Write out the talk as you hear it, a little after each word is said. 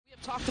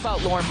Talked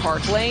about Lauren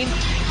Park Lane.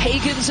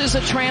 Hagens is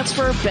a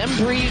transfer.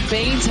 Bembry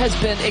Baines has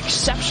been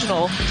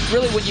exceptional,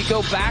 really, when you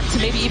go back to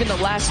maybe even the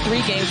last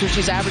 3 games where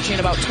she's averaging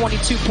about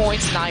 22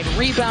 points, 9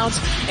 rebounds.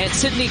 And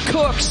Sydney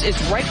Cooks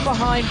is right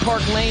behind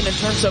Park Lane in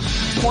terms of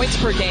points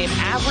per game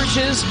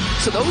averages.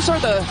 So those are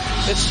the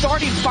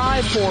starting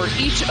 5 for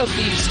each of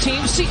these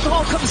teams. Seton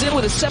Hall comes in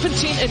with a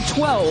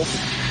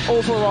 17-12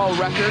 overall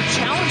record,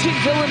 challenging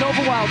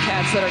Villanova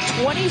Wildcats that are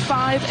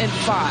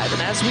 25-5.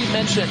 And as we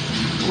mentioned,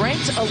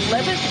 ranked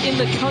 11th in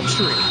the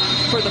country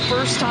for the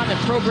first time in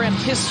program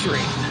history.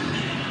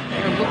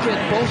 And look at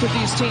both of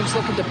these teams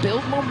looking to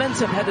build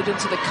momentum headed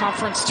into the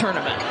conference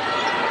tournament.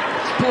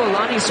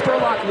 Pualani,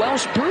 Spurlock,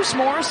 Welsh, Bruce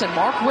Morris, and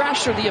Mark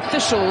Rash are the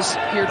officials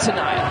here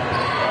tonight.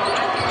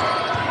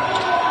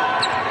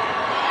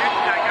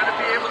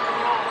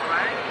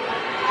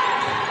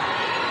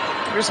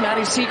 Here's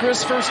Maddie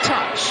Segrist's first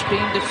touch,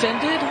 being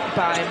defended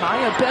by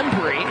Maya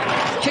Bembry.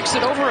 Kicks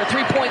it over, a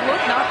 3-point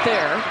look, not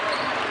there.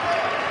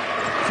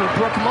 For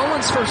Brooke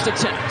Mullen's first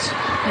attempt.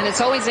 And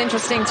it's always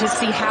interesting to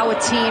see how a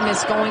team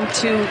is going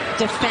to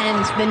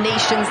defend the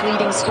nation's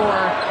leading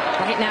scorer.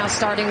 Right now,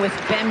 starting with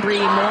Bembry,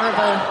 more of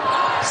a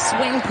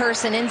swing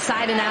person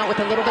inside and out with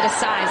a little bit of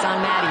size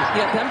on Maddie.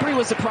 Yeah, Bembry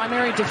was the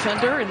primary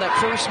defender in that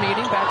first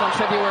meeting back on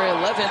February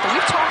 11th. And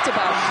we've talked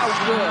about how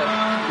good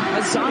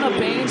Azana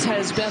Baines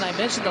has been. I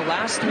mentioned the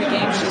last 3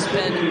 games. She's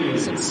been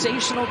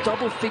sensational,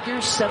 double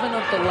figures, 7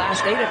 of the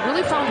last 8. Have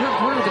really found her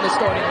groove in the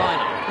starting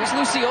lineup. Here's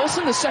Lucy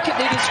Olson, the second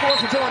leading scorer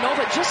for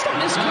Villanova. Just a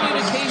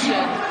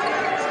miscommunication.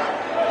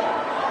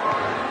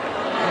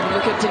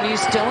 Look at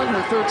Denise Dillon,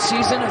 her 3rd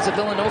season as a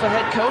Villanova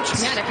head coach.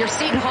 Yeah, and if you're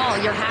Seton Hall,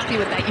 you're happy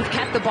with that. You've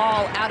kept the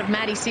ball out of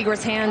Maddie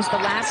Segrist's hands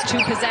the last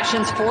 2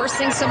 possessions,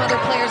 forcing some other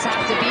players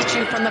have to beat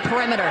you from the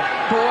perimeter.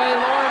 Boy,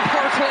 Lauren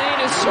Park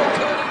Lane is so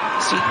good.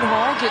 Seton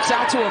Hall gets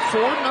out to a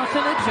 4-0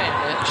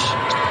 advantage.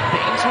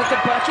 Baines with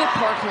the bucket,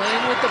 Park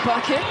Lane with the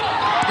bucket.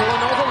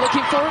 Villanova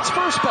looking for its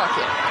first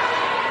bucket.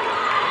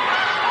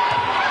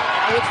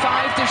 With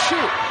 5 to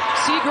shoot.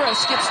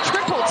 Segrist gets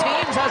triple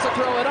teams, has to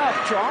throw it up,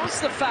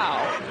 draws the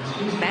foul.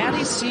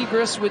 Maddie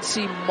Segrist would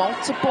see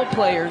multiple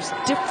players,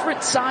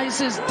 different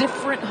sizes,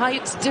 different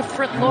heights,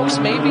 different looks,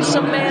 maybe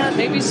some man,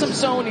 maybe some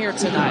zone here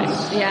tonight.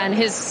 Yeah, and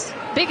his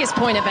biggest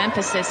point of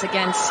emphasis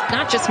against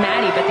not just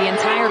Maddie, but the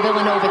entire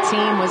Villanova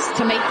team was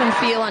to make them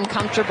feel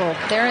uncomfortable.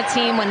 They're a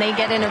team when they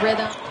get in a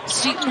rhythm.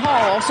 Seton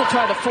Hall also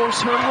tried to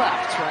force her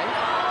left, right?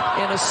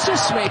 An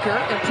assist maker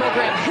in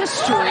program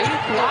history,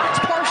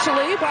 blocked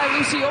partially by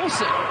Lucy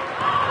Olson.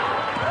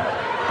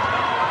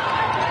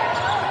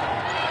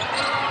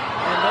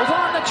 Over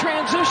on the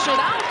transition,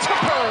 out to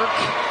Burke.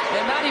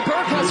 And Maddie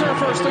Burke has her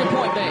first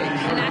 3-point make.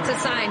 And that's a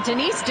sign.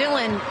 Denise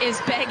Dillon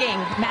is begging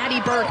Maddie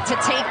Burke to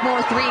take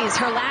more threes.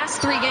 Her last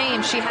 3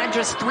 games, she had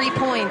just 3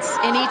 points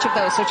in each of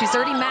those. So she's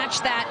already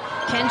matched that.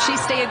 Can she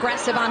stay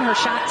aggressive on her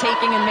shot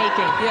taking and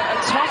making? Yeah, a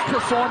tough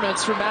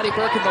performance for Maddie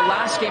Burke in the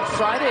last game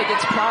Friday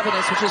against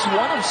Providence, which is 1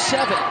 of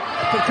 7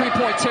 for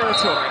 3-point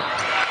territory.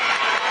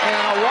 And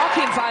a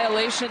walking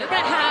violation. You're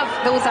going to have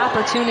those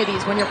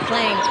opportunities when you're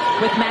playing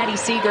with Maddie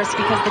Segrist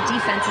because the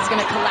defense is going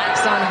to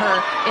collapse on her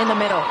in the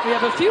middle. We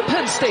have a few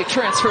Penn State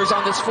transfers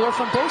on this floor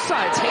from both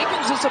sides.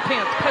 Hagens is a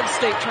Penn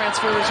State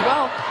transfer as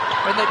well.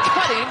 And the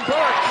cutting,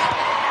 Burke.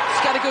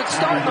 She's got a good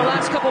start in the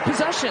last couple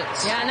possessions.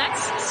 Yeah, and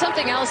that's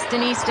something else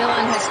Denise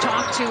Dillon has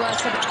talked to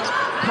us about.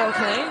 Park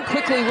Lane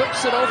quickly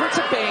whips it over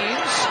to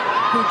Baines,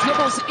 who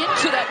dribbles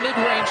into that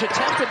mid-range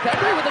attempt, and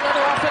Bembry with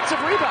another offensive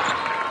rebound.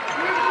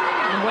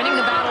 And winning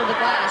the battle of the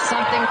glass,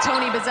 something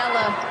Tony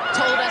Bizzella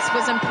told us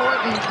was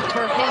important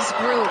for his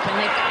group, and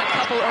they've got a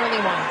couple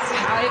early ones.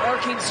 High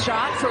arcing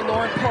shot for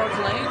Lauren Park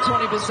Lane.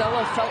 Tony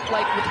Bizzella felt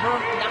like with her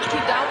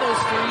knocking down those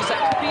threes,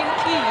 that could be the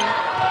key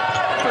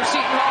for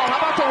Seton Hall. How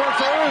about the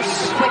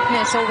reverse?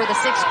 Quickness over the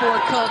 6'4"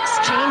 Cooks,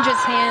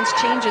 changes hands,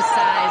 changes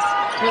size.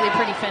 Really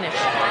pretty finish.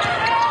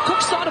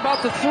 Cooks thought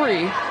about the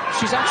 3.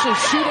 She's actually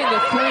shooting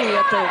the 3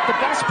 at the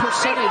best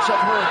percentage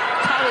of her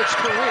college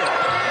career.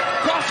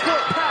 Cross-court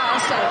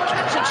pass, a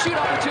catch-and-shoot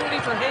opportunity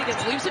for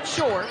Hagens, leaves it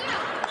short.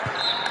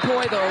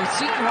 Boy, though,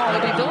 Seton Hall,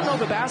 it'll be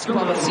Villanova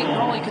basketball, but Seton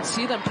Hall, you can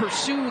see them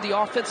pursue the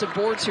offensive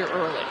boards here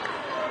early.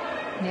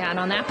 Yeah,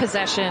 and on that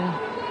possession,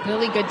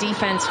 really good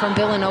defense from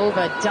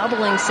Villanova,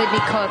 doubling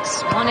Sydney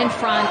Cooks, 1 in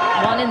front,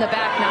 1 in the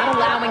back, not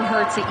allowing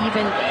her to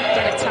even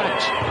get a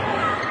touch.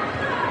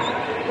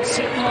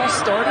 Seton Hall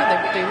started,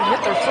 they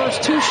hit their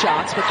first 2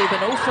 shots, but they've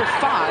been 0 for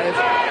 5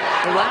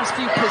 the last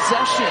few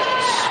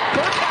possessions.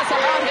 Burke has a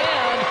hot hand.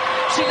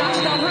 She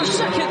knocks down her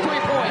second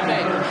 3-point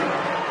make.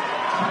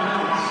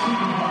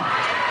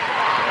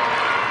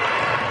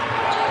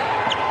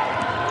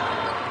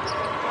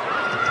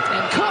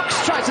 And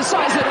Cooks tries to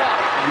size it up.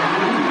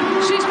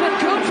 She's been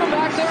good from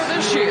back there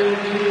this year.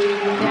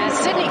 Yeah,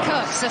 Sydney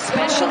Cooks,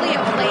 especially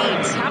of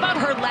late. How about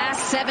her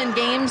last 7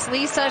 games,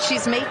 Lisa,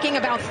 she's making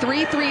about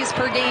 3 threes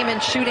per game and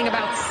shooting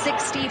about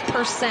 60%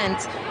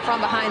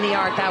 from behind the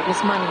arc. That was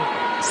money.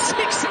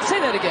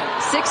 Say that again.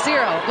 6-0.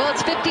 Well,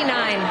 it's 59,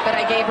 but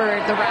I gave her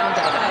the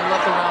roundup. I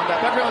love the roundup.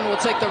 Everyone will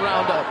take the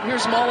roundup.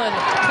 Here's Mullen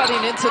cutting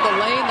into the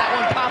lane. That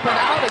one popping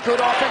out. A good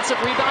offensive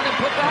rebound and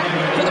putback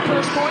for the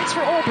first points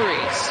for Old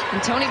Breeze. And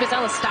Tony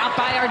Vizela stopped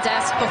by our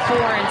desk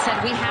before and said,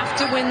 we have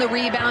to win the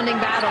rebounding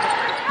battle.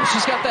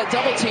 She's got that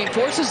double team,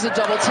 forces the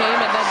double team,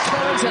 and then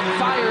turns and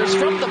fires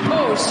from the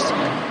post.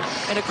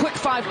 And a quick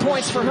 5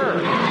 points for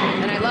her.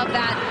 And I love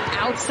that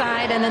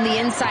outside and then the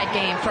inside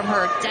game from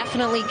her.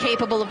 Definitely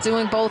capable of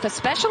doing both,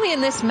 especially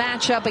in this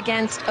matchup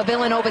against a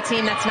Villanova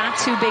team that's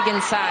not too big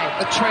inside.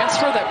 A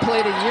transfer that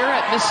played a year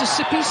at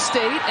Mississippi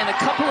State and a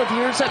couple of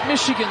years at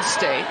Michigan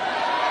State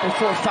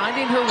before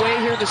finding her way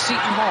here to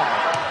Seton Hall.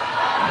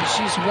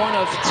 She's one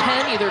of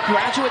 10 either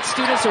graduate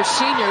students or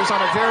seniors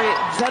on a very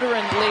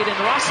veteran-laden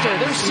roster.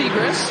 There's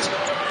Segrist.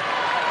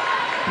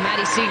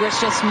 Maddie Segrist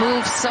just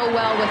moves so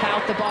well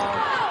without the ball.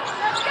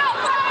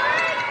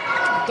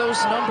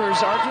 Those numbers,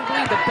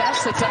 arguably the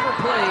best that's ever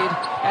played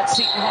at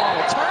Seton Hall.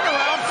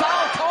 Turnaround,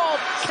 foul called.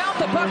 Count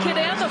the bucket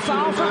and the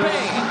foul for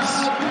Baines.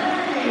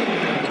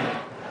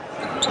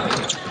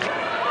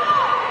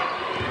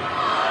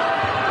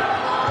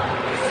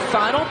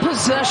 Final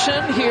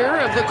possession here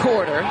of the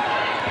quarter.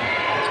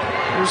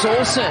 Here's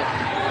Olsen.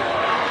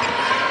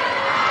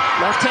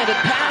 Left-handed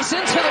pass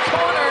into the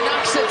corner,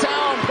 knocks it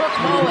down, Brooke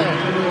Mullen.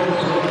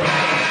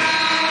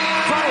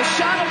 Final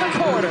shot of the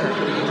quarter.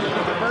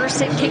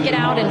 Reverse it, kick it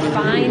out, and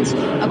find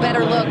a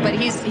better look, but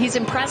he's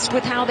impressed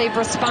with how they've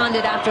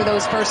responded after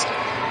those first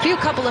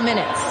couple of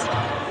minutes.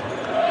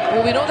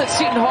 Well, we know that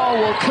Seton Hall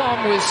will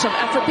come with some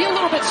effort, be a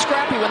little bit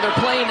scrappy when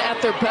they're playing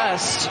at their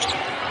best.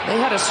 They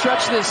had a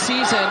stretch this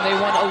season. They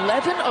won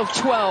 11 of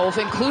 12,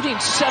 including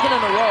 7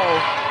 in a row,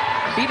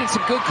 beating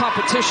some good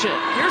competition.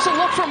 Here's a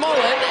look for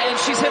Mullen, and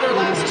she's hit her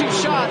last 2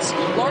 shots.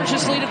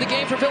 Largest lead of the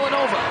game for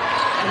Villanova.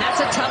 And that's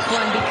a tough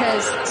one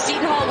because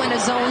Seton Hall went a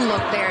zone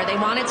look there. They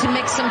wanted to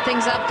mix some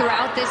things up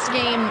throughout this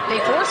game. They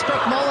forced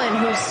Brooke Mullen,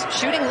 who's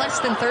shooting less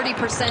than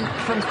 30%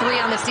 from 3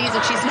 on the season.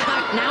 She's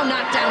now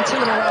knocked down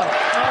 2 in a row.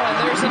 Oh, and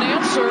there's an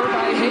answer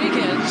by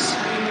Higgins.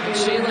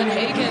 Jalen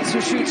Higgins,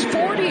 who shoots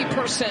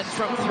 40%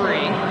 from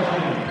 3.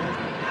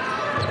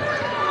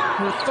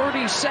 Her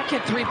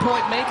 32nd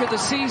three-point make of the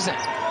season.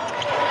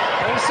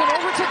 Olsen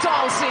over to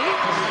Dalsey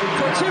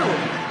for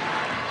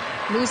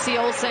 2. Lucy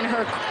Olsen,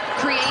 her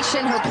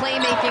creation, her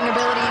playmaking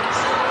ability.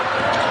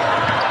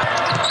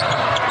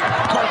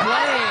 Park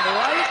Lane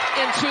right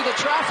into the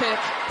traffic.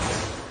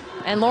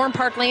 And Lauren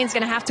Park Lane's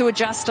going to have to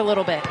adjust a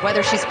little bit,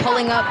 whether she's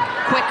pulling up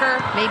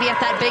quicker, maybe at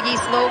that Big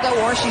East logo,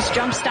 or she's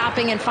jump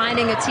stopping and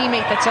finding a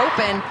teammate that's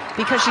open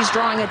because she's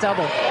drawing a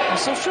double.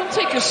 So she'll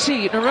take a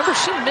seat. Remember,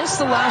 she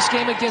missed the last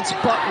game against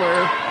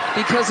Butler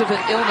because of an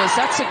illness.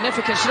 That's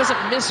significant. She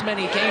doesn't miss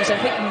many games. I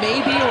think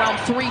maybe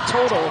around 3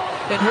 total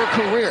in her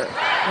career.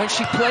 When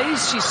she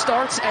plays, she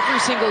starts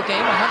every single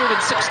game,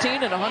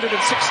 116 and 116.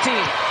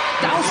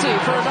 Dalsey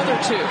for another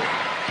 2.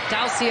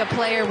 Dalsey, a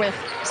player with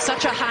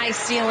such a high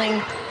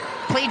ceiling.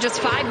 Played just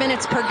 5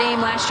 minutes per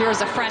game last year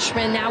as a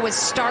freshman, now is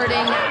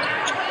starting.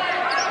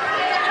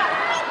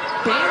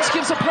 Baines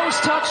gives a post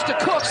touch to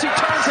Cooks, who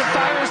turns and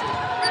fires.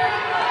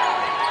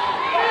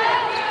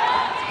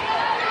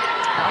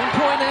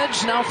 9-point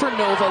edge now for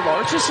Nova.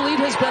 Largest lead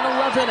has been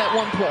 11 at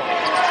one point.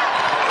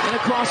 And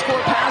a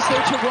cross-court pass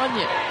there to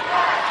Runyon.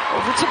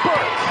 Over to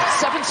Burke.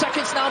 7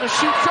 seconds now to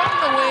shoot from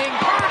the wing.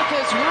 Burke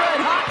is red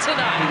hot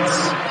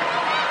tonight.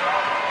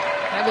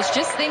 I was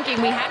just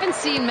thinking, we haven't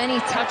seen many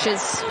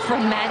touches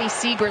from Maddie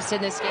Segrist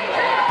in this game.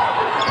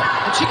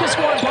 And she can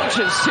score in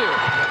bunches, too.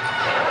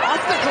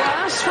 Off the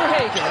glass for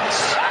Higgins.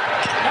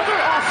 Another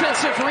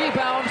offensive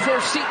rebound for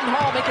Seton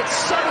Hall, make it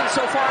 7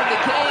 so far in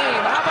the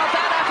game. How about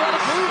that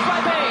athletic move by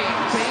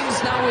Baines?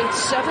 Baines now with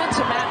 7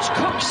 to match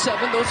Cook's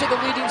 7. Those are the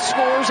leading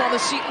scorers on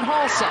the Seton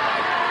Hall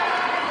side.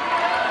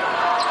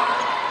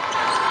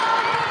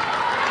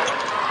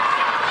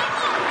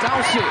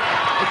 Dalsey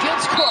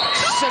against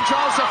Cooks and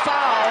draws a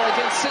foul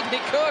against Sydney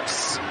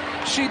Cooks.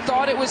 She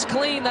thought it was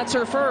clean. That's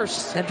her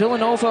first. And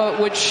Villanova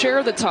would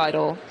share the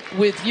title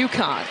with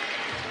UConn.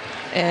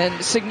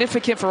 And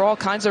significant for all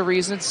kinds of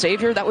reasons.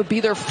 Xavier, that would be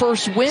their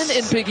first win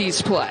in Big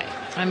East play.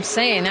 I'm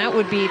saying that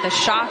would be the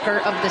shocker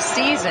of the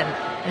season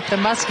if the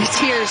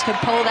Musketeers could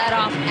pull that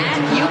off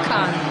at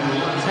UConn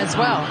as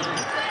well.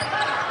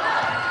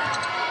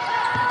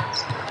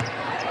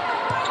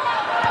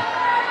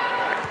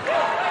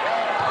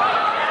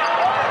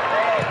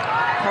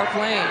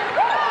 Lane.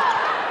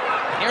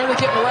 Nearly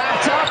getting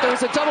wrapped up. There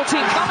was a double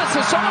team coming, so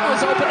Sean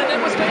was open, and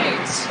it was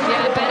Baines.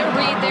 Yeah, better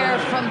read there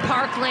from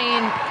Park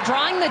Lane,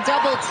 drawing the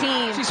double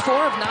team. She's 4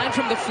 of 9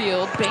 from the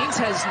field. Baines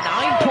has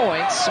 9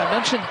 points. I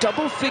mentioned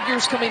double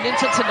figures coming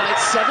into tonight,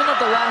 7 of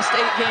the last 8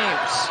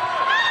 games.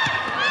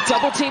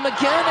 Double team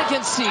again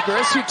against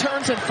Segrist, who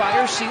turns and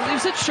fires. She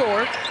leaves it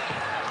short.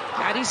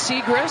 Maddie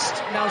Segrist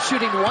now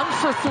shooting 1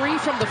 for 3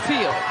 from the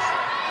field.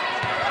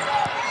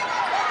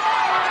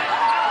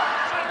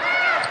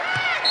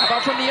 How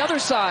about from the other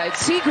side?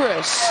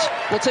 Siegrist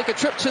will take a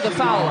trip to the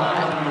foul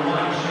line.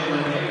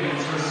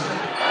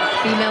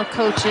 Female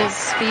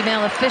coaches,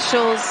 female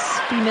officials,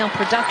 female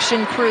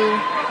production crew.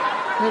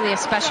 Really a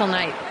special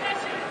night.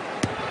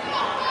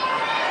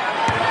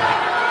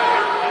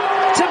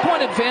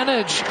 10-point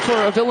advantage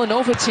for a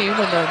Villanova team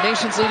when the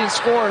nation's leading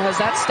scorer has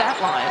that stat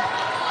line.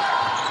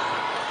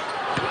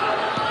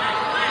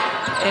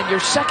 And your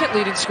second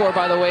leading scorer,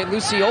 by the way,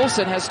 Lucy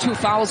Olsen, has 2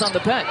 fouls on the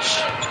bench.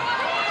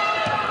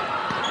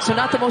 So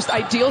not the most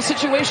ideal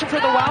situation for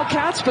the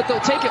Wildcats, but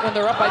they'll take it when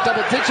they're up by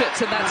double digits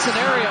in that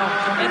scenario.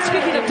 And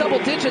speaking of double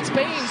digits,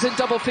 Baines in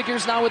double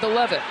figures now with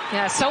 11.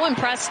 Yeah, so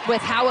impressed with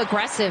how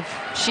aggressive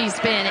she's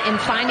been in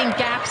finding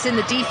gaps in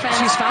the defense.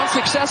 She's found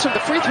success from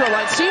the free throw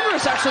line.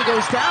 Seaver's actually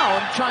goes down,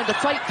 trying to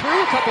fight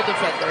through a couple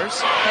defenders.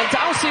 And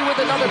Dowsey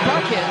with another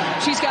bucket.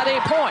 She's got 8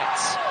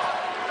 points.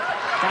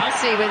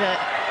 Dowsey with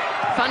a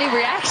funny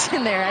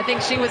reaction there. I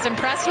think she was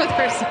impressed with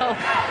herself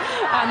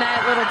on that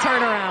little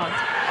turnaround.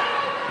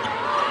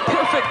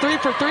 Perfect 3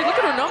 for 3. Look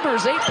at her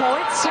numbers. 8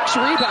 points, 6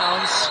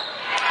 rebounds.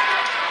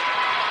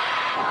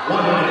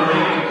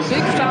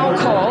 Big foul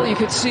call. You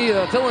could see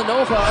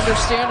Villanova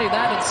understanding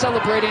that and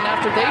celebrating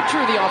after they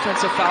drew the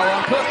offensive foul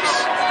on Cooks.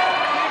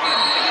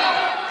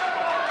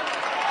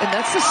 And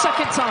that's the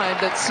second time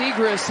that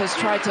Siegrist has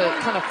tried to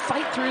kind of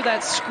fight through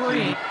that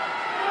screen.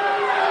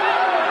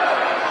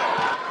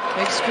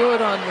 Makes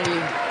good on the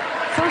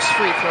first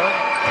free throw.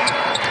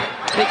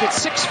 Make it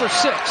 6 for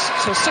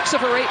 6. So 6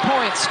 of her 8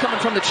 points coming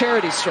from the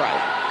charity stripe.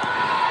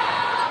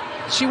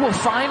 She will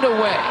find a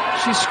way.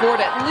 She scored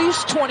at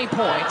least 20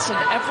 points in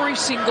every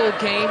single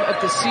game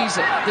of the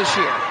season this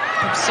year.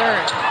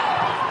 Absurd.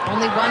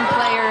 Only one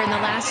player in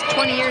the last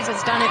 20 years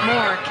has done it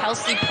more.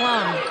 Kelsey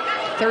Plum,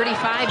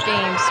 35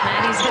 games.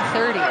 Maddie's at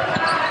 30.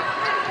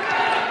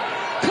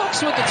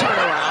 Cooks with the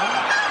turnaround.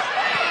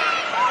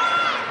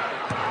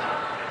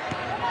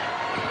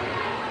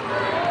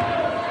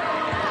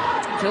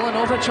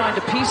 Villanova trying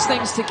to piece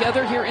things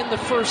together here in the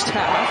first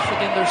half.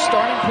 Again, their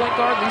starting point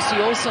guard,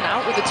 Lucy Olsen,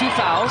 out with the 2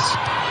 fouls.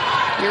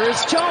 Here is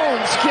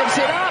Jones, gives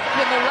it up,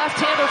 and the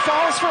left-hander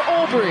falls for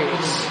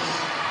Olbrys.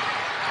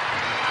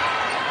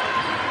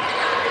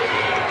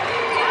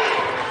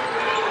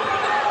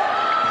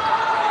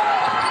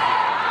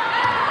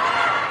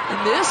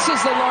 And this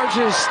is the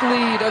largest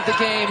lead of the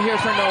game here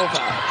for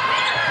Nova.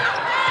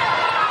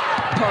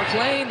 Park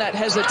Lane, that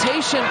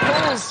hesitation,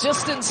 pulls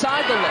just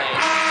inside the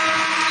lane.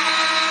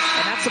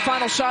 And that's the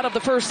final shot of the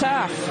first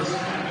half.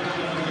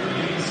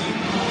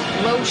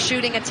 Low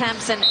shooting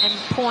attempts and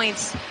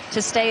points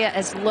to stay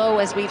as low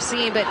as we've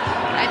seen. But,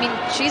 I mean,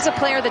 she's a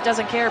player that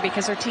doesn't care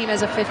because her team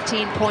has a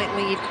 15-point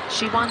lead.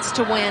 She wants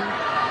to win.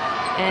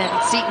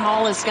 And Seton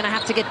Hall is going to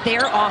have to get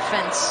their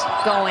offense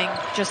going.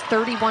 Just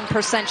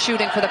 31%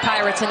 shooting for the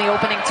Pirates in the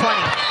opening 20.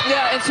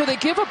 Yeah, and so they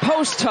give a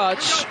post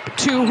touch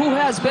to who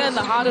has been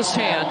the hottest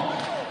hand.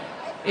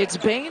 It's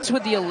Baines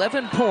with the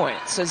 11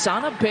 points.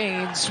 Azana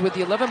Baines with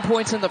the 11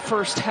 points in the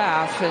first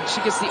half, and she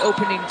gets the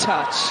opening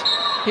touch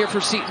here for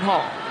Seton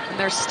Hall. And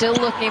they're still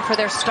looking for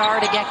their star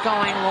to get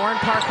going. Lauren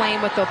Park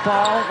Lane with the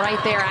ball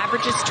right there.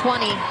 Averages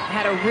 20.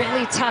 Had a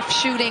really tough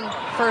shooting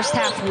first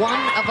half. 1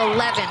 of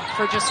 11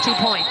 for just 2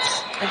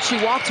 points. And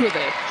she walked with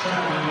it.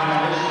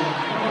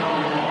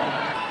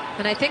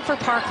 And I think for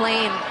Park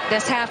Lane,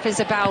 this half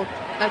is about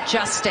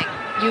adjusting.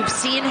 You've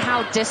seen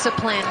how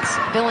disciplined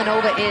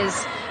Villanova is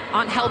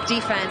on help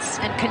defense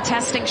and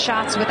contesting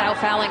shots without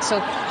fouling. So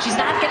she's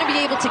not going to be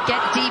able to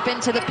get deep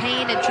into the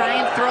paint and try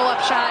and throw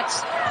up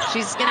shots.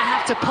 She's going to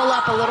have to pull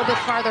up a little bit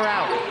farther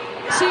out.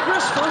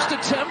 Siegrist's first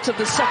attempt of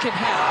the second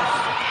half.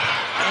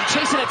 And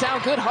chasing it down.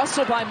 Good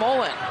hustle by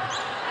Mullen.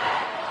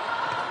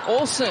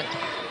 Olsen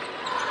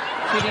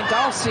feeding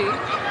Dowsey.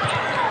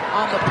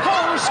 On the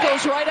post,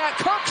 goes right at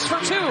Cooks for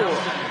 2.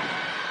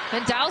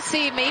 And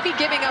Dowsey maybe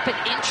giving up an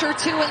inch or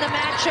 2 in the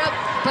matchup,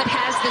 but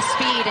has the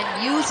speed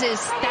and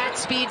uses that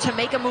speed to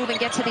make a move and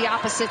get to the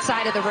opposite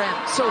side of the rim.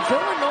 So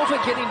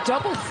Villanova getting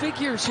double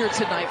figures here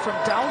tonight from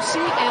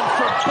Dowsey and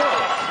from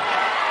Burke.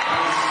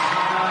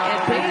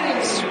 And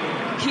Baines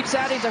keeps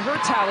adding to her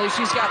tally.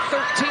 She's got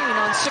 13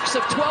 on 6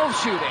 of 12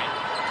 shooting.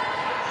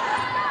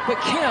 But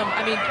Kim,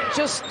 I mean,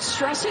 just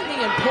stressing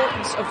the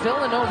importance of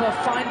Villanova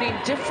finding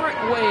different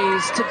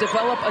ways to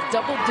develop a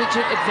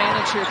double-digit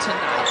advantage here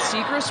tonight.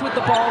 Siegrist with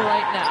the ball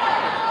right now.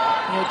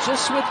 You know,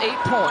 just with 8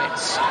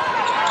 points.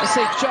 I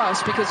say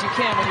just because you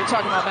can when you're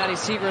talking about Maddie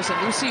Siegrist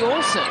and Lucy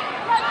Olsen,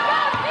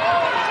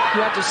 who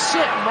had to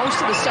sit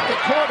most of the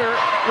second quarter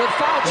with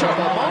foul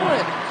trouble.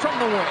 Mullen from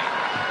the wing.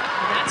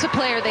 And that's a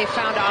player they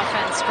found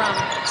offense from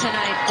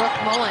tonight, Brooke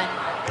Mullen.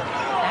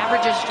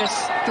 Averages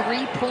just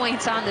 3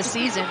 points on the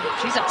season.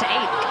 She's up to 8.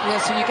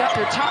 Yeah, so you got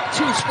your top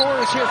 2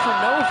 scorers here for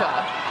Nova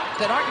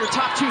that aren't your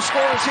top 2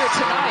 scorers here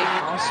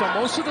tonight. So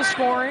most of the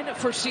scoring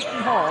for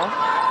Seton Hall.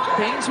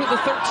 Baines with the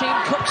 13,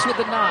 Cooks with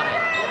the 9.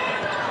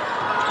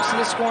 Most of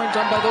the scoring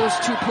done by those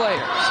 2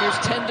 players. Here's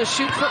 10 to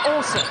shoot for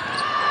Olsen.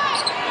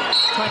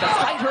 Trying to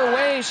fight her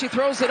way. She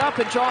throws it up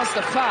and draws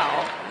the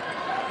foul.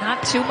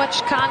 Not too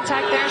much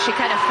contact there. She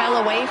kind of fell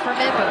away from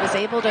it, but was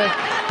able to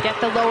get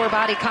the lower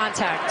body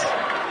contact.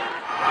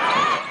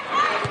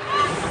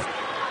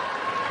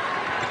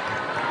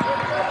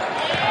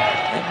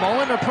 And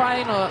Mullen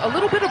applying a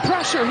little bit of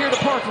pressure here to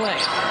Park Lane.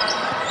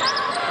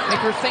 Make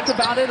her think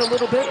about it a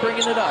little bit,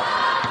 bringing it up.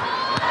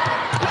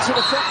 Into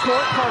the front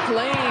court, Park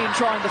Lane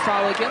trying to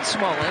foul against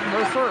Mullen,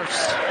 her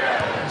first.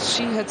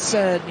 She had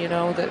said, you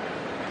know, that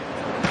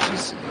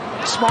she's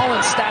small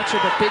in stature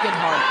but big in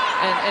heart,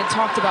 and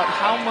talked about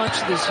how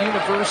much this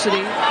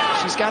university,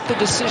 she's got the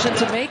decision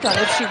to make on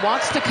if she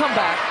wants to come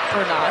back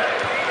or not.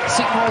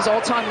 Seton Hall's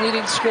all-time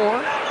leading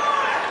scorer.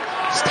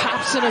 She's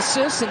tops in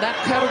assists in that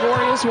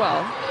category as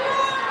well.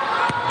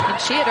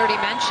 And she had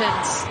already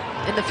mentioned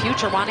in the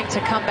future wanting to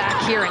come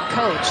back here and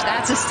coach.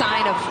 That's a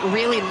sign of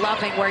really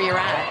loving where you're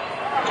at.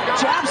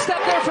 Jab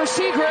step there for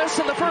Segrist,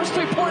 and the first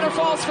three-pointer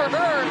falls for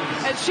her,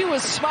 and she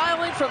was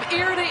smiling from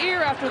ear to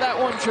ear after that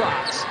one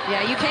dropped.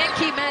 Yeah, you can't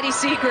keep Maddie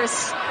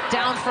Segrist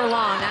down for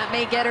long. That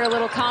may get her a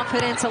little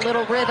confidence, a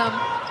little rhythm.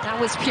 That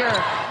was pure.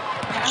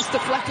 Pass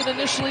deflected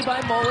initially by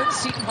Mullen.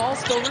 Seton Hall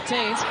still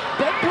retains.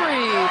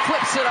 Bembry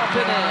flips it up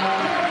and in.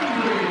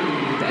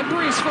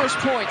 Bembry's first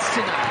points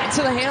tonight.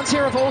 Into the hands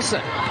here of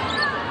Olsen.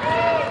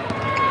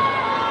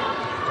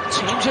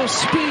 Change of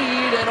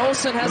speed, and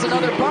Olsen has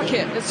another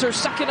bucket. It's her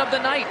second of the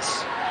night.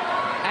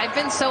 I've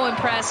been so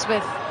impressed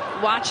with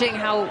watching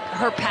how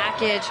her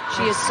package,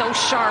 she is so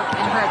sharp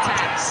in her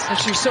attacks. And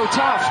she's so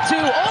tough, too.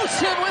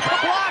 Olsen with the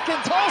block,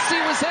 and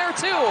Tulsi was there,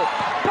 too.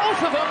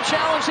 Both of them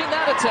challenging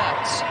that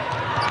attempt.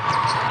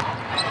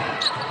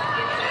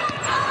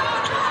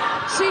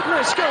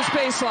 Segrist goes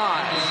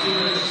baseline.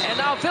 And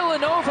now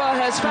Villanova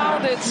has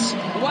found its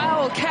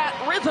Wildcat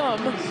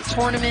rhythm.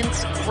 Tournament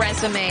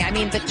resume. I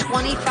mean, the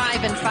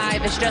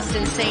 25-5 is just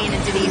insane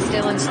in Denise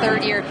Dillon's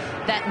third year.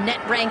 That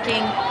net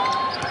ranking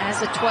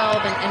as a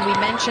 12, and we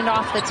mentioned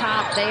off the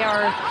top, they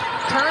are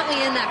currently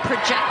in that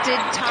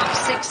projected top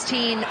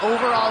 16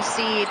 overall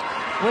seed,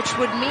 which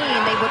would mean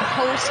they would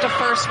host a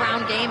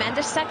first-round game and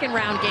a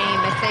second-round game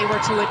if they were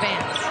to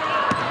advance.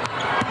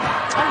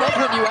 I love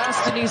when you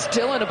asked Denise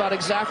Dillon about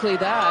exactly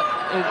that.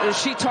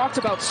 She talked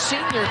about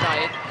senior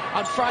night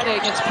on Friday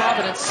against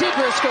Providence.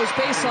 Segrist goes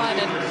baseline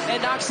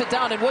and knocks it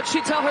down. And what'd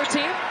she tell her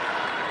team?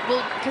 Well,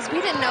 because we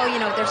didn't know, you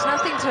know, there's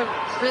nothing to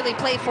really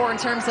play for in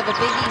terms of a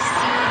Big East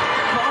seed.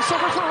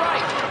 Crossover for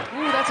Wright.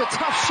 Ooh, that's a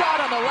tough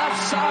shot on the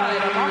left side.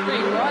 Amari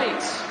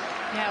Wright.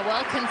 Yeah,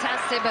 well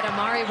contested, but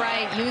Amari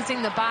Wright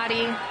using the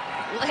body,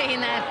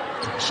 laying that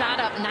shot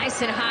up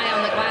nice and high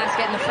on the glass,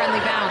 getting the friendly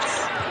bounce.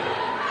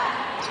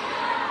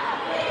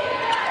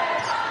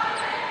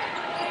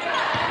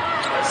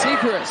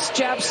 Segrist,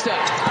 jab step,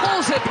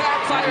 pulls it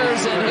back,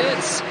 fires and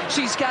hits.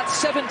 She's got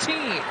 17.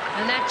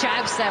 And that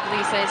jab step,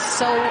 Lisa, is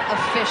so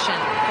efficient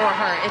for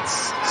her.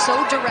 It's so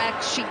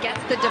direct. She gets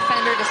the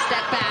defender to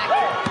step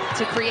back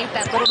to create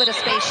that little bit of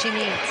space she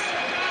needs.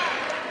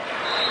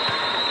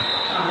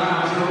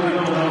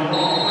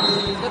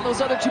 Then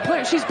those other two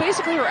players, she's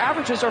basically, her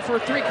averages are for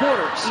three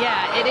quarters.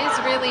 Yeah, it is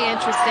really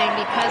interesting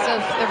because of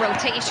the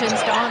rotations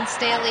Dawn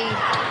Staley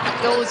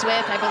goes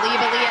with. I believe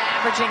Aaliyah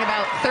averaging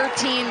about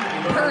 13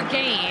 per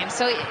game.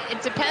 So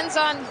it depends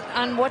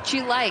on what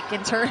you like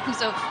in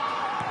terms of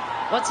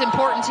what's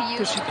important to you.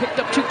 Because she picked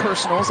up two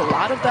personals. A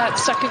lot of that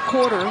second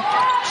quarter,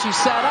 she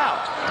sat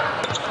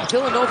out.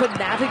 Villanova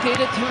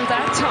navigated through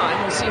that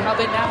time. We'll see how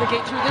they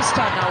navigate through this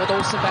time now with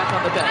Olsen back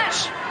on the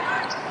bench.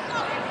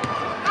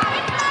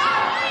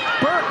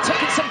 Burke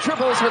taking some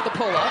dribbles with the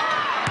pull-up.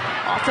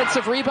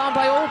 Offensive rebound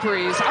by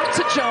Olbreeze. Out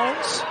to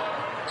Jones.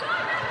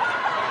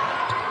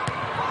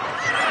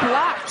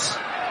 Blocked.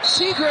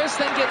 Segrist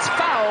then gets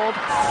fouled.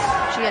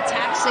 She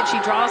attacks it. She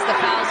draws the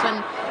fouls.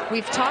 When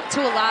we've talked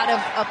to a lot of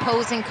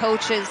opposing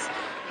coaches,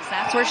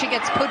 that's where she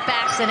gets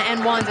putbacks and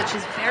N1s, and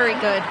she's very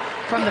good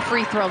from the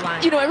free throw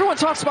line. You know, everyone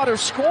talks about her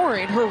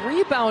scoring. Her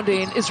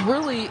rebounding is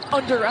really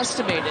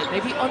underestimated,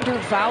 maybe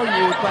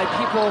undervalued by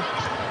people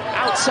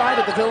outside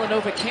of the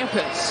Villanova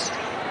campus.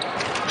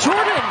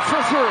 Jordan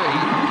for three.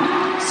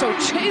 So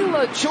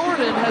Chayla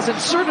Jordan has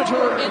inserted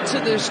her into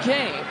this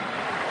game.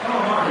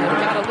 And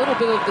got a little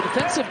bit of the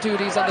defensive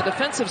duties on the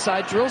defensive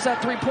side. Drills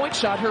that three-point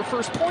shot, her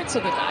first points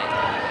of the night.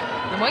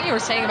 And what you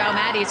were saying about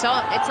Maddie, it's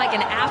like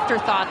an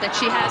afterthought that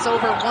she has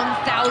over 1,000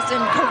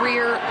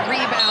 career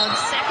rebounds,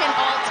 second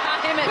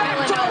all-time at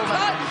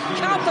Villanova.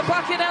 Count the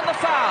bucket and the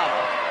foul.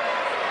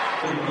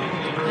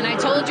 And I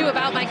told you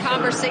about my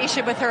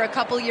conversation with her a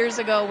couple years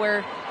ago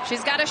where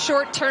she's got a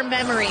short-term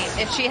memory.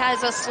 If she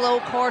has a slow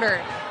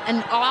quarter,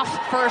 an off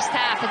first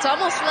half, it's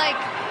almost like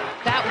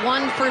that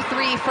 1 for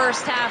 3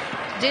 first half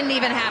didn't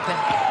even happen.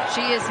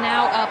 She is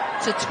now up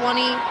to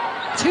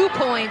 22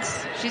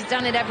 points. She's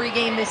done it every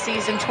game this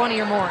season, 20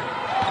 or more.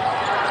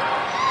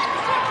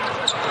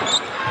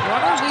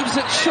 Runner leaves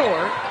it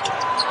short.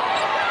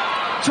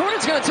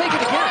 Jordan's going to take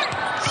it again.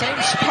 Same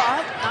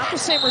spot, not the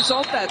same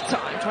result that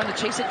time. Trying to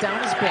chase it down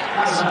as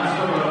Baines.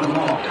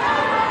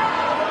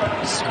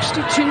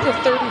 62-35.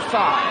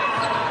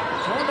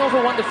 Villanova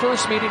won the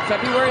first meeting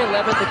February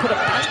 11th. They put up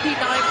 99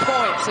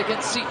 points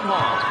against Seton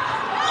Hall.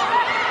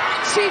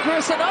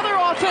 Segrist, another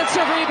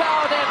offensive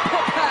rebound and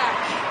put back.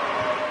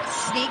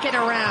 Sneaking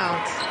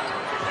around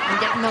and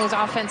getting those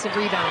offensive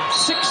rebounds.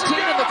 16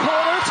 in the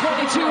corner,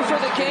 22 for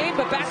the game,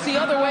 but back the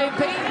other way,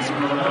 Baines.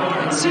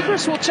 And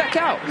Segrist will check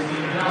out.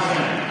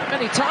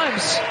 Many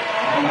times,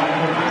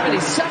 many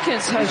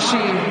seconds has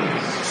she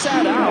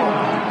sat out.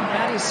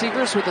 Maddie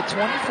Segrist with the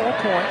 24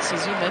 points,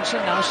 as you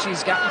mentioned. Now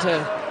she's gotten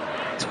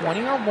to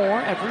 20 or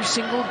more every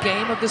single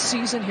game of the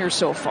season here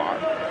so far.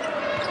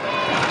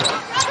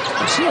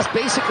 She has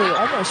basically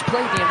almost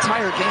played the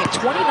entire game.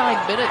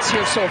 29 minutes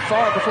here so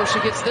far before she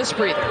gets this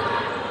breather.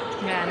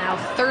 Yeah, now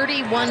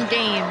 31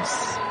 games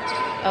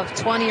of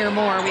 20 or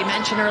more. We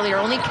mentioned earlier,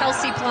 only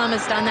Kelsey Plum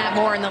has done that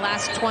more in the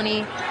last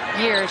 20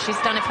 years. She's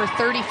done it for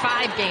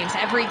 35 games,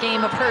 every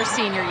game of her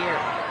senior year.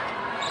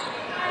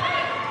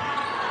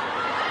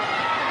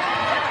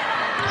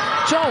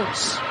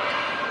 Jones.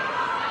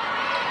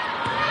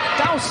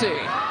 Dowsey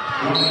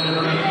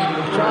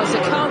draws the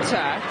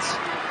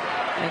contact.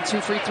 And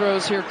 2 free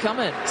throws here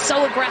coming.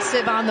 So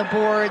aggressive on the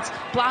boards,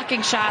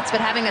 blocking shots,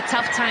 but having a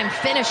tough time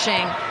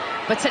finishing.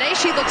 But today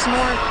she looks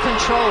more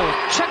controlled.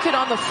 Check it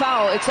on the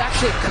foul. It's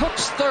actually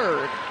Cook's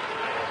third.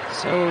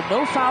 So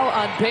no foul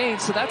on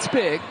Baines, so that's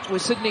big.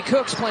 With Sydney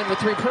Cooks playing with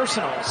 3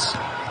 personals.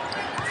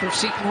 For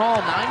Seton Hall,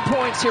 9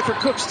 points here for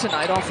Cooks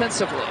tonight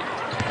offensively.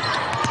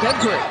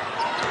 Bembry.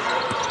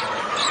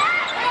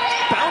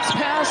 Bounce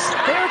pass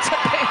there to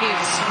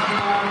Baines.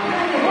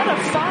 What a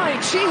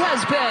find she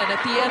has been at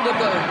the end of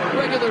the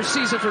regular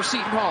season for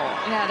Seton Hall.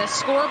 Yeah, the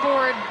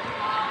scoreboard,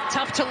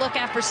 tough to look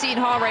at for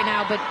Seton Hall right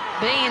now, but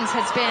Baines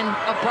has been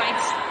a bright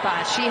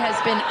spot. She has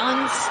been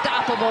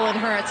unstoppable in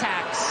her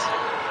attacks.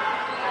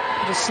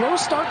 The slow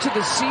start to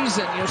the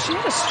season, she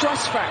had a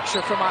stress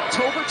fracture from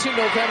October to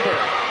November.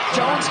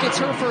 Jones gets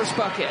her first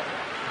bucket.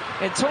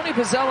 And Tony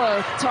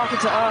Pizzella talking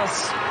to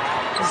us,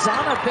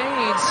 Zana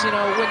Baines,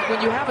 when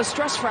you have a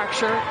stress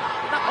fracture,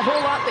 not a whole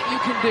lot that you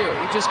can do.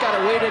 You just got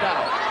to wait it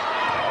out.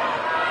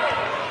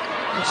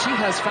 And she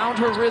has found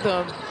her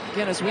rhythm.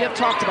 Again, as we have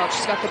talked about,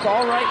 she's got the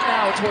ball right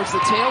now towards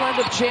the tail end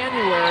of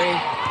January,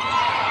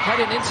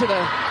 heading into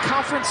the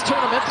conference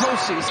tournament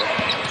postseason.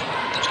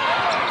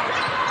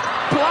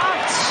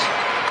 Blocked.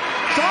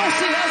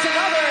 Dawsey has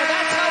another, and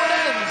that's how it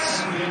ends.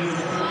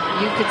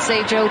 You could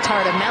say Joe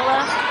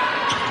Tardamella.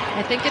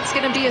 I think it's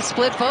going to be a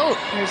split vote.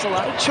 There's a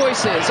lot of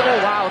choices. Oh,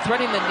 wow,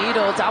 threading the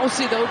needle.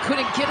 Dowsey, though,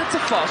 couldn't get it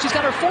to fall. She's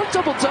got her 4th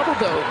double-double,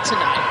 though,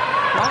 tonight.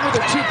 Along with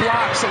her 2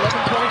 blocks, 11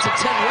 points and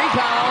 10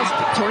 rebounds.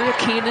 Victoria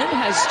Keenan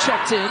has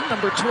checked in,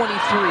 number 23,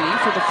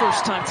 for the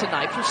first time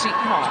tonight for Seton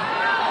Hall.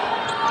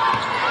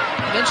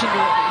 I mentioned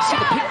you see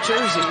the pink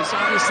jerseys.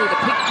 Obviously, the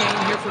pink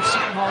game here for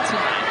Seton Hall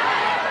tonight.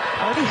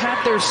 Already had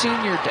their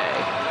senior day.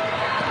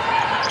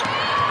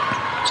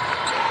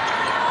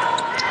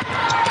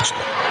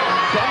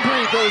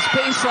 Bembry goes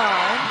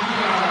baseline.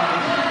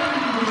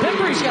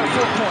 Bembry's got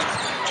 4 points.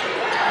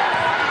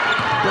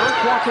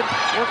 Burke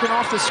working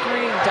off the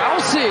screen.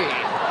 Dowsey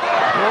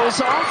rolls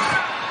off.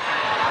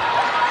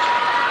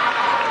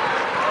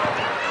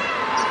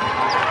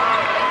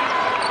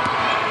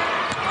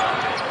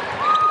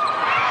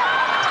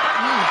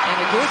 And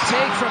a good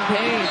take from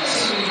Baines.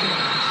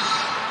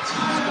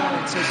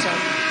 So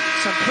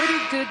some pretty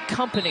good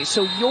company.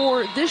 So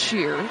you're this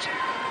year's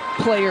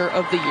Player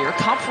of the Year,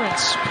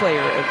 Conference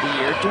Player of the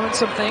Year, doing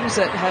some things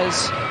that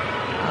has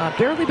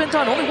barely been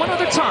done only one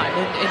other time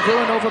in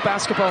Villanova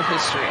basketball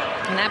history.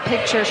 And that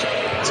picture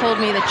told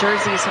me that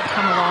jerseys have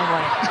come a long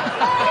way.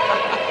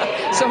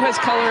 So has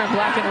color and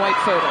black and white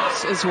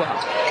photos as well.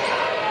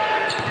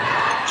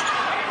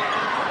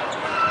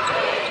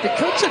 The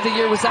Coach of the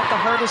Year, was that the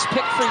hardest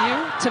pick for you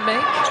to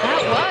make?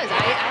 That was.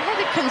 I had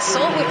to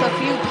consult with a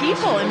few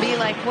people and be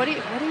like, what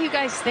are you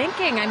guys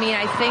thinking? I mean,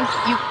 I think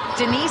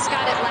Denise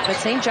got it, but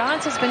St.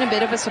 John's has been a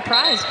bit of a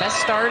surprise. Best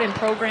start in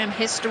program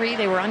history.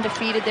 They were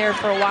undefeated there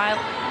for a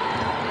while.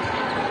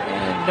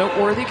 And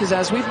noteworthy, because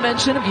as we've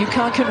mentioned, if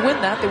UConn can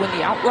win that, they win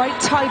the outright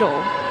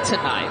title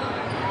tonight.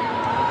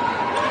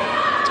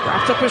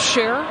 Wrapped up a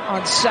share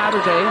on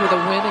Saturday with a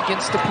win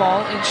against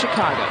DePaul in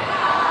Chicago.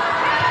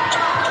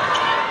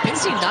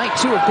 Busy night,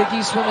 too, of Big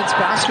East women's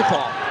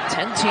basketball.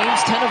 10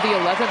 teams, 10 of the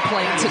 11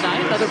 playing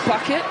tonight. Another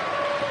bucket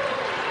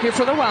here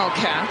for the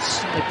Wildcats.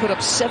 They put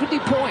up 70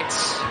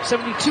 points,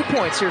 72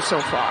 points here so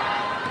far.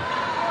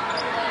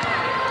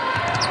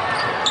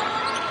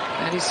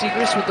 Maddie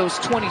Segrist with those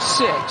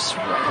 26,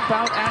 right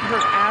about at her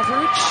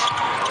average.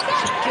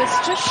 She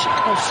gets just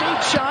a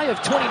shade shy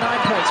of 29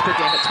 points per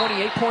game at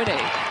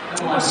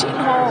 28.8. Seton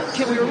Hall,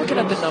 Kim, we were looking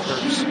at the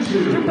numbers.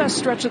 Their best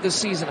stretch of the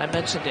season, I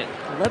mentioned it,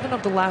 11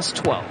 of the last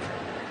 12.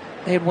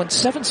 They had won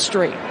 7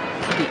 straight.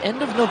 At the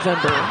end of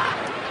November,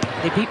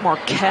 they beat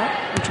Marquette,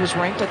 which was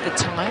ranked at the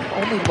time.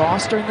 Only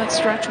loss during that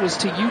stretch was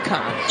to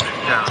UConn.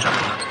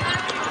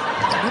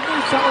 And then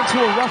they fell into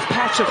a rough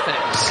patch of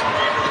things.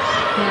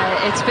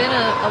 Yeah, it's been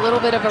a little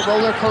bit of a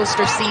roller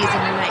coaster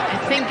season, and I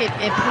think it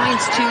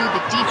points to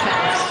the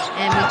defense.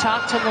 And we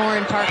talked to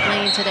Lauren Park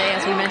Lane today,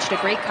 as we mentioned,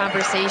 a great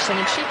conversation,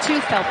 and she too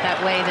felt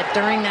that way, that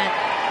during that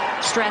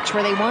stretch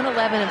where they won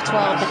 11 of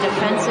 12, the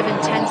defensive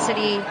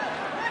intensity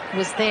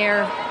was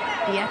there.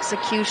 The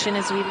execution,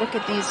 as we look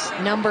at these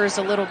numbers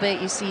a little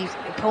bit, you see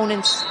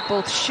opponents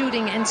both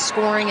shooting and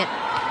scoring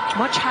at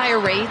much higher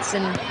rates,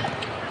 and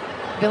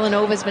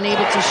Villanova's been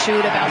able to shoot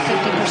about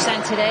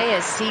 50% today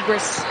as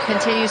Siegrist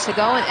continues to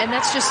go, and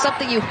that's just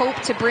something you hope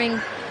to bring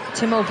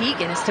to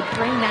Mohegan, is to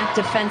bring that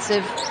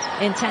defensive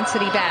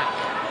intensity back.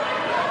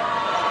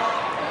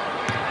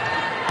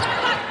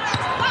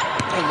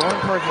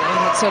 Lauren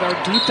Parklane had said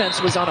our defense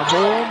was on a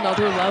whole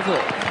nother level.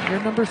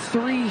 You're number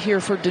 3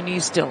 here for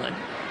Denise Dillon.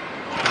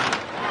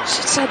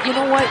 She said, you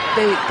know what,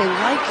 they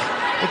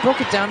broke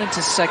it down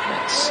into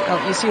segments.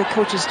 You see how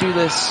coaches do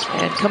this,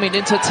 and coming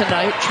into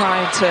tonight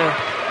trying to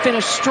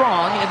finish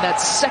strong in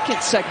that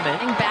second segment.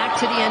 Back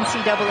to the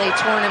NCAA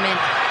tournament,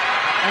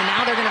 and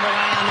now they're going to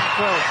rely on that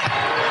growth.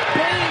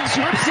 Baines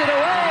rips it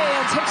away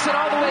and takes it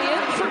all the way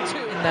in for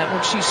 2. And that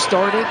when she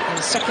started in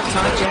the second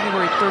time,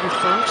 January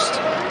 31st.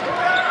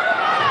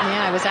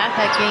 Yeah, I was at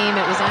that game.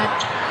 It was at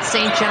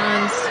St.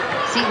 John's.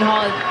 Seton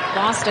Hall had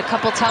lost a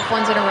couple tough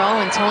ones in a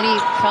row, and Tony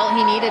felt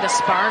he needed a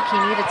spark. He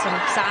needed some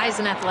size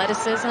and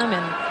athleticism,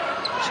 and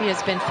she has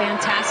been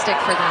fantastic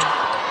for them.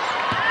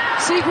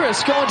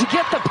 Siegrist going to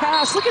get the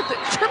pass. Look at the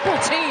triple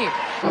team.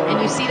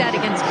 And you see that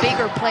against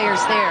bigger players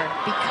there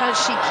because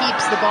she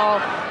keeps the ball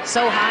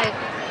so high.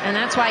 And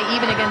that's why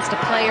even against a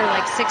player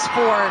like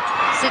 6'4",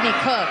 Sydney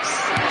Cooks,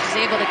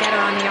 she's able to get her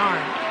on the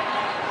arm.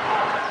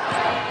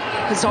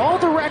 Because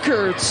all the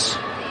records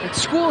in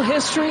school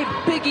history,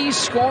 Big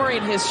East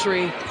scoring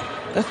history,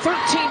 the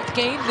 13th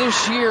game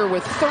this year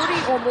with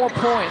 30 or more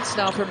points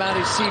now for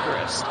Maddie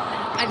Siegrist.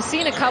 I've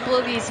seen a couple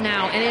of these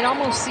now, and it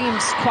almost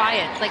seems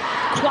quiet, like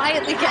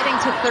quietly getting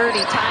to 30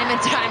 time and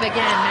time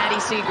again.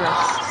 Maddie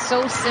Siegrist,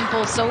 so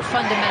simple, so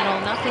fundamental,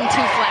 nothing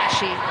too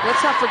flashy.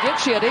 Let's not forget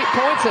she had 8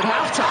 points at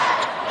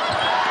halftime.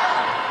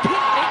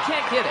 They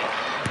can't get it.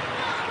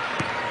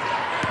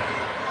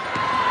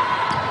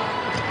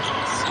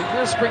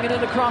 Siegrist bringing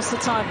it across the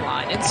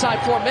timeline. Inside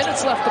 4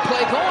 minutes left to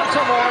play. Going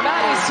for more.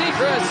 Maddie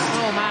Siegrist.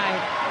 Oh my.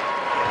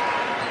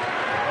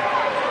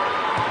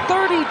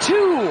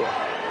 32.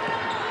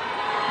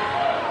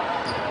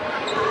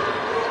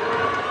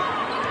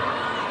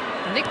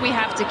 I think we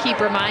have to keep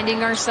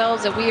reminding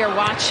ourselves that we are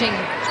watching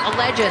a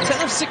legend.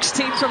 10 of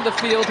 16 from the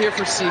field here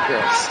for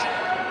Siegrist.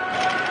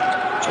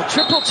 A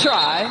triple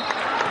try.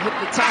 Hit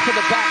the top of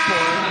the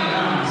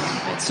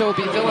backboard. And so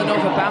it'll be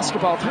Villanova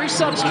basketball. 3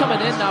 subs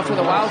coming in now for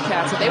the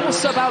Wildcats. And they will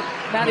sub out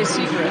Maddie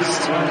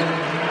Siegrist,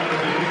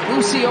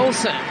 Lucy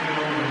Olsen,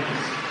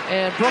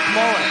 and Brooke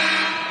Mullen.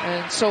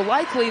 And so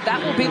likely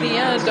that will be the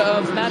end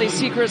of Maddie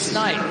Siegrist's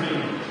night.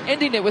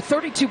 Ending it with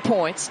 32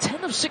 points,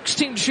 10 of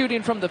 16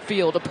 shooting from the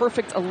field, a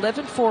perfect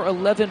 11 for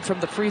 11 from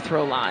the free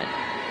throw line.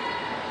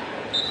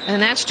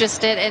 And that's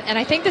just it. And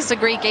I think this is a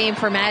great game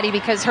for Maddie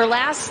because her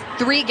last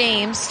 3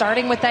 games,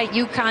 starting with that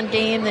UConn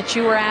game that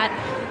you were at,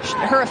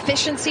 her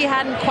efficiency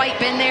hadn't quite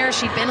been there.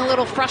 She'd been a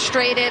little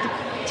frustrated.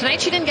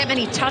 Tonight she didn't get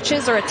many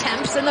touches or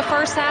attempts in the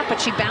first half,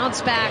 but she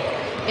bounced back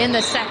in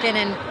the second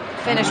and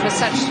finished with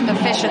such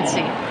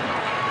efficiency.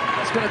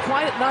 It's been a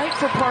quiet night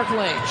for Park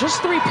Lane.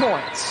 Just 3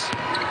 points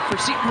for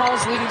Seton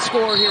Hall's leading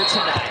scorer here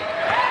tonight.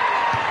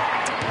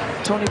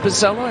 Tony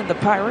Bozzella and the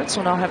Pirates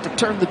will now have to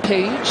turn the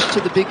page to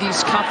the Big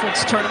East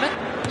Conference Tournament.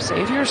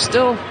 Xavier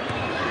still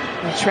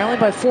trailing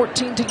by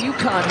 14 to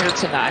UConn here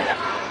tonight.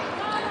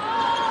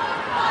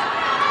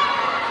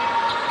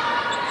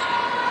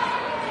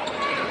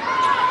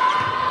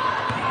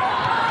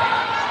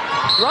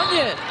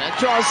 Runyon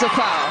draws the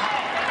foul.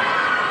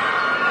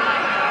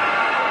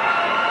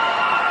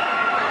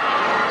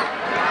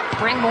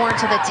 Bring more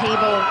to the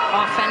table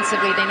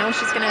offensively. They know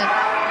she's going to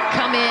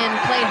come in,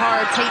 play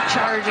hard, take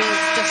charges,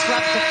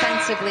 disrupt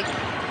defensively.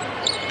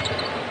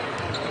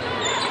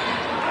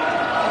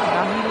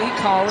 Lee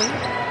Colley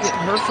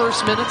getting her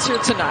first minutes here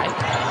tonight.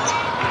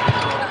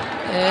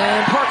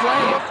 And Park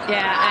Lane.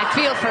 Yeah, I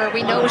feel for her.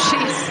 We know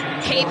she's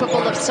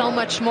capable of so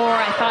much more.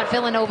 I thought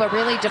Villanova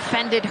really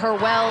defended her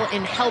well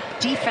and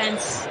helped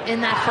defense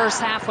in that first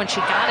half when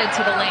she got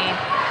into the lane.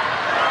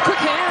 Quick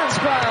hands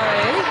by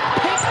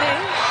Pinckney.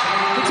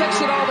 He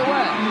takes it all the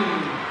way.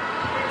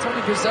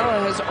 Tony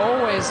Bozzella has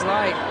always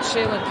liked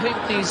Shaylin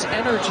Pinckney's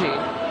energy.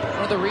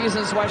 One of the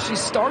reasons why she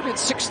started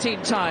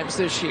 16 times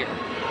this year.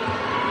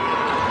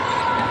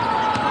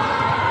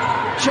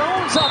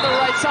 Jones on the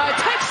right side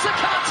takes the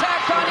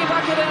contact. Bonnie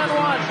bucket and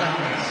one.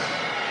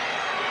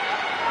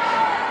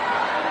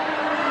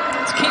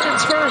 It's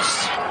Keenan's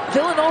first.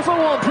 Villanova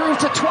will improve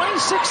to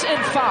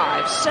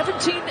 26-5,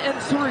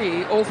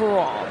 17-3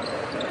 overall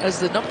as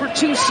the number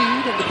 2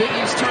 seed in the Big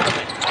East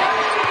tournament.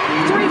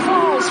 3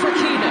 falls for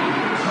Keenan.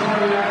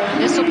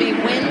 This will be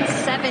win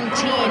 17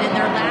 in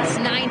their last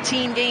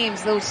 19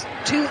 games. Those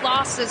 2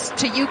 losses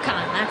to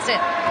UConn. That's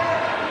it.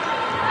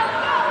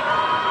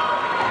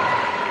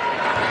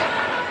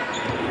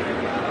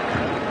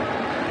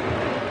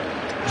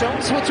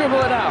 Jones will dribble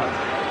it out.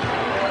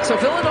 So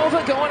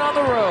Villanova going on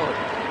the road.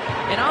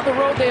 And on the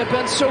road they have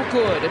been so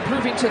good,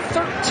 improving to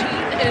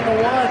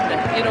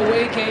 13-1 in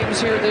away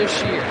games here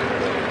this year.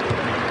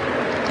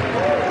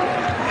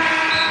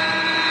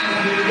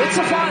 It's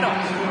a final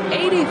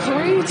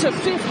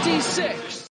 83-56.